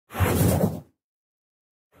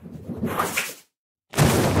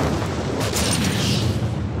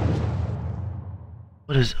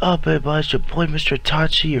What is up, everybody? It's your boy Mr.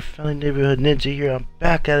 Tachi, your friendly neighborhood ninja here. I'm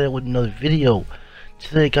back at it with another video.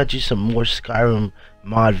 Today I got you some more Skyrim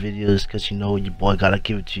mod videos because you know your boy gotta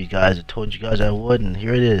give it to you guys. I told you guys I would, and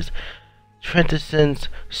here it is. TrentisN's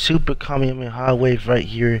Super Kamehameha wave right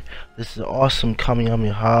here. This is an awesome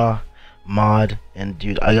Kamehameha mod, and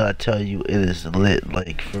dude, I gotta tell you, it is lit.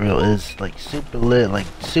 Like, for real, it's like super lit, like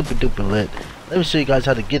super duper lit. Let me show you guys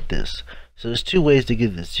how to get this. So there's two ways to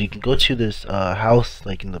get this. You can go to this house,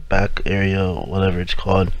 like in the back area or whatever it's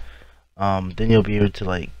called. Then you'll be able to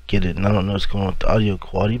like get it. And I don't know what's going on with the audio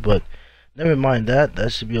quality, but never mind that.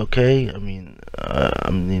 That should be okay. I mean, I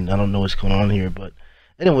don't know what's going on here, but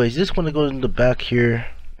anyways, just want to go in the back here,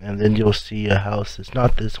 and then you'll see a house. It's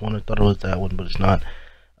not this one. I thought it was that one, but it's not.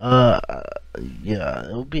 Yeah,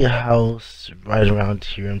 it'll be a house right around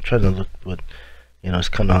here. I'm trying to look, but you know, it's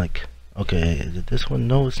kind of like. Okay, is it this one?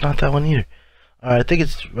 No, it's not that one either. Alright, I think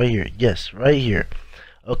it's right here. Yes, right here.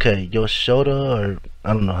 Okay, Ysolda, or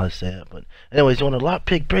I don't know how to say it, but anyways, you want a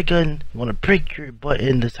lockpick break in, you want to break your butt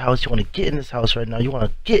in this house, you want to get in this house right now, you want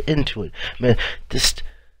to get into it. Man, just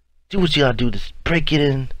do what you gotta do, just break it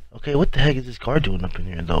in. Okay, what the heck is this car doing up in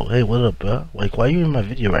here though? Hey, what up, bro? Like, why are you in my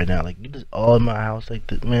video right now? Like, you just all in my house like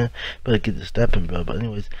this, man. Better get the stepping, bro. But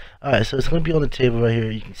anyways, alright, so it's gonna be on the table right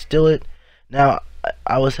here. You can steal it. Now,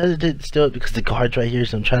 I was hesitant to steal it because the guard's right here,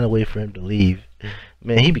 so I'm trying to wait for him to leave.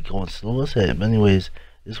 Man, he be going slow as heck. But anyways,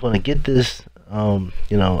 just want to get this, book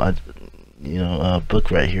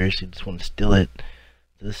right here. So you just want to steal it.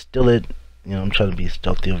 Just steal it. You know, I'm trying to be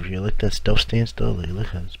stealthy over here. Look at that stealth stand still. Like,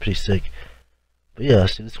 look, it's pretty sick. But yeah,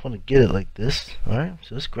 so you just want to get it like this. All right,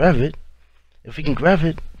 so let's grab it. If we can grab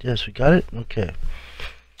it, yes, we got it. Okay.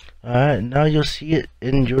 All right, now you'll see it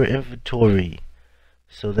in your inventory.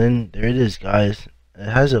 So then there it is, guys. It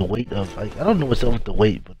has a weight of, like, I don't know what's up with the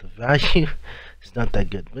weight, but the value is not that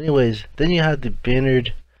good. But anyways, then you have the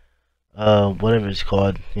bannered, whatever it's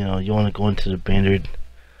called. You know, you want to go into the bannered,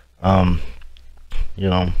 bannered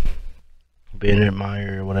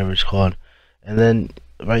mire or whatever it's called. And then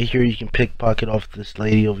right here you can pickpocket off this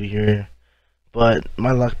lady over here. But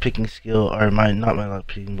my lockpicking skill, or not my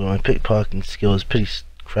lockpicking, but my pickpocketing skill is pretty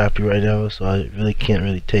crappy right now, so I really can't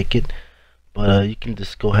really take it. But you can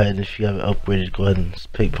just go ahead, if you have it upgraded, go ahead and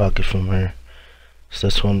pickpocket from her. So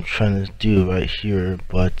that's what I'm trying to do right here.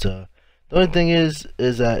 But the only thing is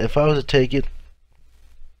that if I was to take it,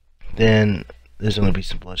 then there's gonna be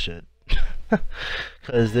some bloodshed,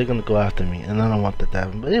 because they're gonna go after me, and I don't want that to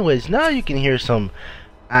happen. But anyways, now you can hear some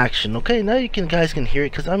action. Okay, now guys can hear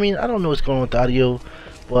it, because I mean, I don't know what's going on with the audio.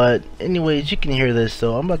 But anyways, you can hear this,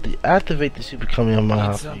 so I'm about to activate the Super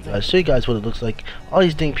Kamehameha for you guys, show you guys what it looks like. All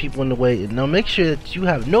these dang people in the way, and now make sure that you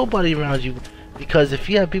have nobody around you, because if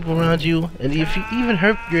you have people around you, and if you even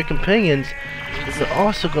hurt your companions, they're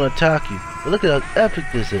also going to attack you. But look at how epic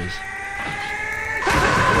this is.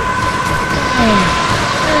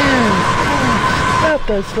 Stop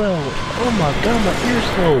that slow. Oh my god, my ear's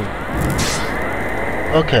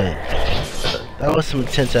slow. Okay. That was some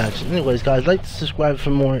intense action. Anyways, guys, like to subscribe for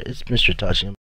more. It's Mr. Tachi.